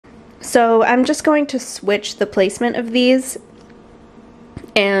So I'm just going to switch the placement of these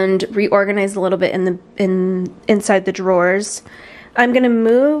and reorganize a little bit inside the drawers. I'm gonna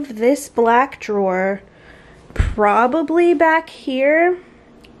move this black drawer probably back here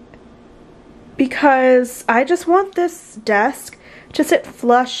because I just want this desk to sit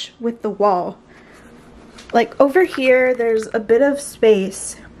flush with the wall. Like over here, there's a bit of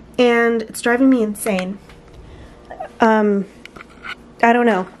space and it's driving me insane. I don't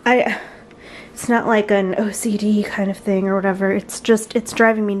know. It's not like an OCD kind of thing or whatever. It's just, it's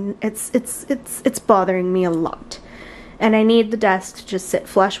driving me, it's bothering me a lot. And I need the desk to just sit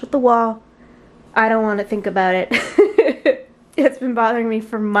flush with the wall. I don't want to think about it. It's been bothering me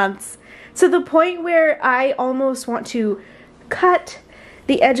for months. So the point where I almost want to cut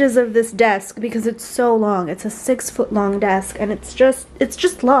the edges of this desk because it's so long. It's a 6-foot long desk and it's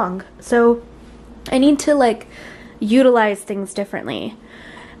just long. So I need to like utilize things differently.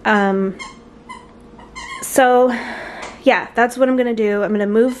 So yeah, that's what I'm gonna do. I'm gonna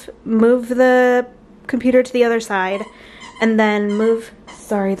move the computer to the other side and then move,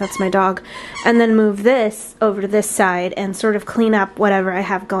 sorry, that's my dog, and then move this over to this side and sort of clean up whatever I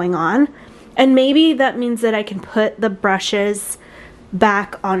have going on. And maybe that means that I can put the brushes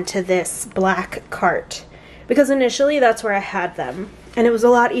back onto this black cart because initially that's where I had them and it was a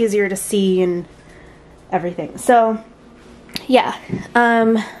lot easier to see and everything. So yeah,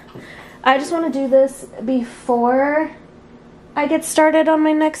 I just want to do this before I get started on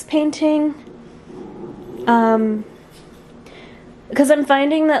my next painting, because I'm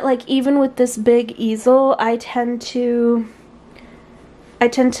finding that like even with this big easel I tend to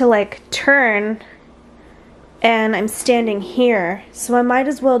like turn and I'm standing here, so I might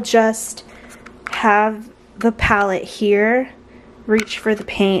as well just have the palette here, reach for the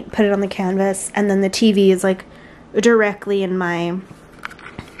paint, put it on the canvas, and then the TV is like directly in my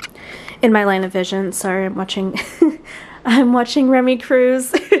line of vision. Sorry, I'm watching I'm watching Remy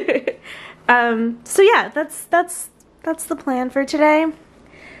Cruz. So yeah, that's the plan for today.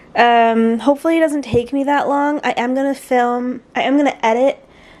 Hopefully it doesn't take me that long. I am gonna edit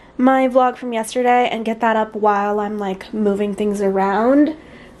my vlog from yesterday and get that up while I'm like moving things around,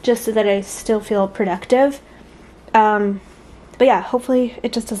 just so that I still feel productive. But yeah, hopefully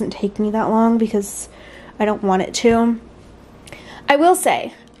it just doesn't take me that long because I don't want it to. I will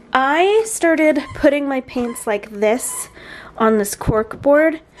say, I started putting my paints like this on this cork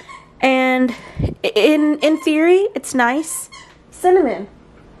board, and in theory it's nice. Cinnamon.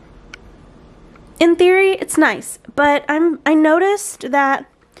 In theory it's nice, but I noticed that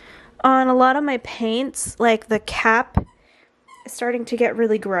on a lot of my paints, like the cap is starting to get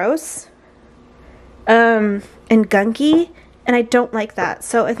really gross and gunky, and I don't like that.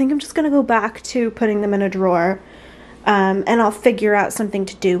 So I think I'm just gonna go back to putting them in a drawer, and I'll figure out something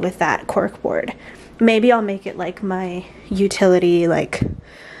to do with that cork board. Maybe I'll make it like my utility, like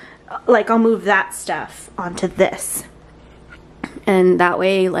I'll move that stuff onto this, and that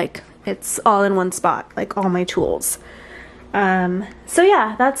way like it's all in one spot, like all my tools. So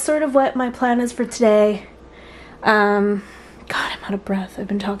yeah, that's sort of what my plan is for today. God, I'm out of breath. I've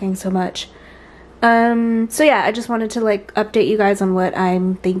been talking so much. So yeah, I just wanted to like update you guys on what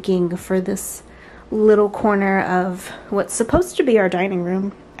I'm thinking for this little corner of what's supposed to be our dining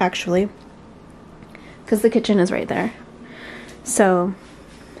room, actually, because the kitchen is right there. So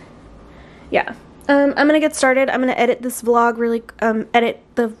yeah, I'm gonna get started. I'm gonna edit this vlog edit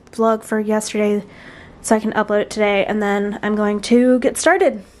the vlog for yesterday so I can upload it today, and then I'm going to get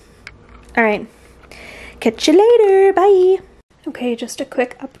started. All right, catch you later, bye. Okay, just a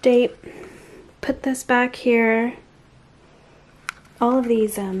quick update. Put this back here. All of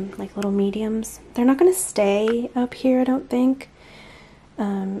these like little mediums, they're not gonna stay up here, I don't think.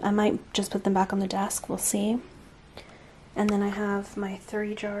 I might just put them back on the desk, we'll see. And then I have my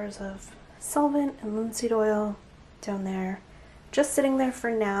 3 jars of solvent and linseed oil down there, just sitting there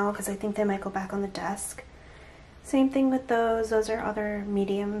for now because I think they might go back on the desk. Same thing with those are other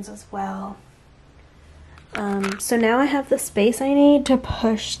mediums as well. So now I have the space I need to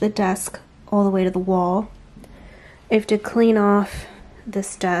push the desk all the way to the wall. I have to clean off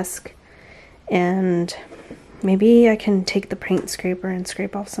this desk, and maybe I can take the paint scraper and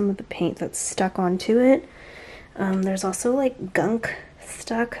scrape off some of the paint that's stuck onto it. There's also like gunk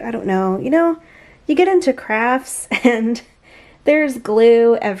stuck, I don't know. You know, you get into crafts and there's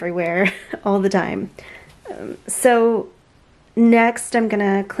glue everywhere all the time. So next I'm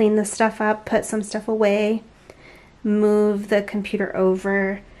gonna clean this stuff up, put some stuff away, move the computer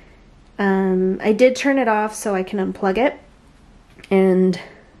over. I did turn it off so I can unplug it, and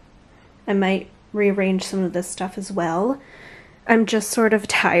I might rearrange some of this stuff as well. I'm just sort of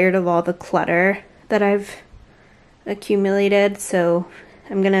tired of all the clutter that I've accumulated, so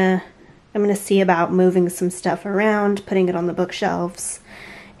I'm gonna see about moving some stuff around, putting it on the bookshelves,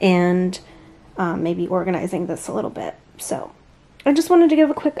 and maybe organizing this a little bit. So I just wanted to give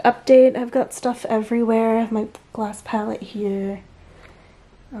a quick update. I've got stuff everywhere. I have my glass palette here.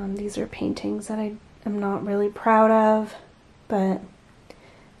 These are paintings that I am not really proud of, but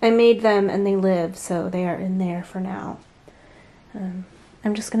I made them and they live, so they are in there for now.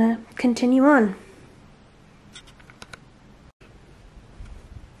 I'm just gonna continue on.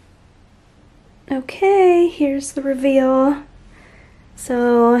 Okay, here's the reveal.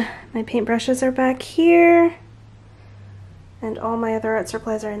 So my paintbrushes are back here, and all my other art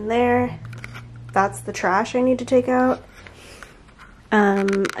supplies are in there. That's the trash I need to take out.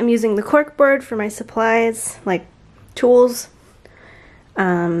 I'm using the corkboard for my supplies, like tools.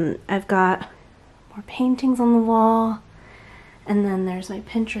 I've got more paintings on the wall, and then there's my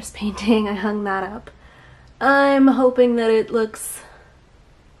Pinterest painting. I hung that up. I'm hoping that it looks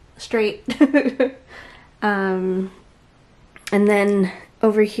straight. And then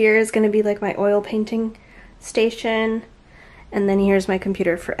over here is going to be like my oil painting station, and then here's my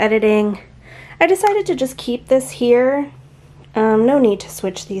computer for editing. I decided to just keep this here. No need to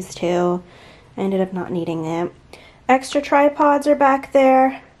switch these two. I ended up not needing it. Extra tripods are back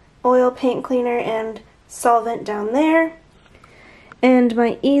there, oil paint cleaner and solvent down there, and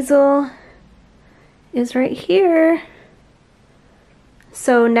my easel is right here.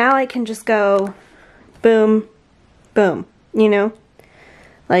 So now I can just go boom, boom, you know?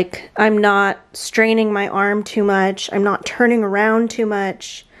 Like, I'm not straining my arm too much. I'm not turning around too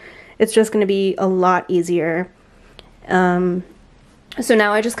much. It's just going to be a lot easier. So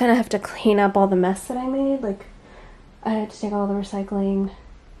now I just kind of have to clean up all the mess that I made. Like, I had to take all the recycling,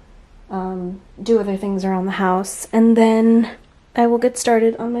 do other things around the house, and then I will get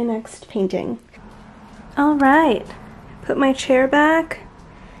started on my next painting. All right, put my chair back.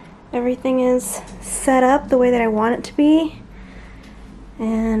 Everything is set up the way that I want it to be,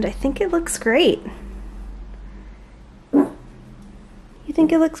 and I think it looks great. You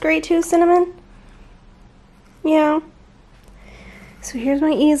think it looks great too, Cinnamon? Yeah. So here's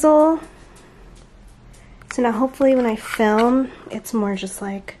my easel. So now hopefully when I film, it's more just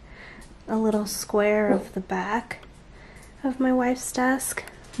like a little square of the back of my wife's desk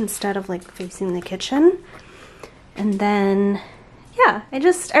instead of like facing the kitchen. And then, yeah, I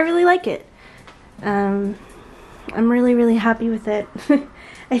really like it. I'm really happy with it.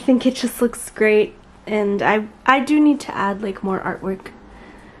 I think it just looks great, and I do need to add like more artwork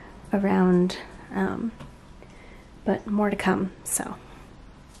around, but more to come, so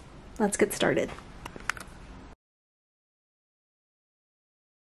let's get started.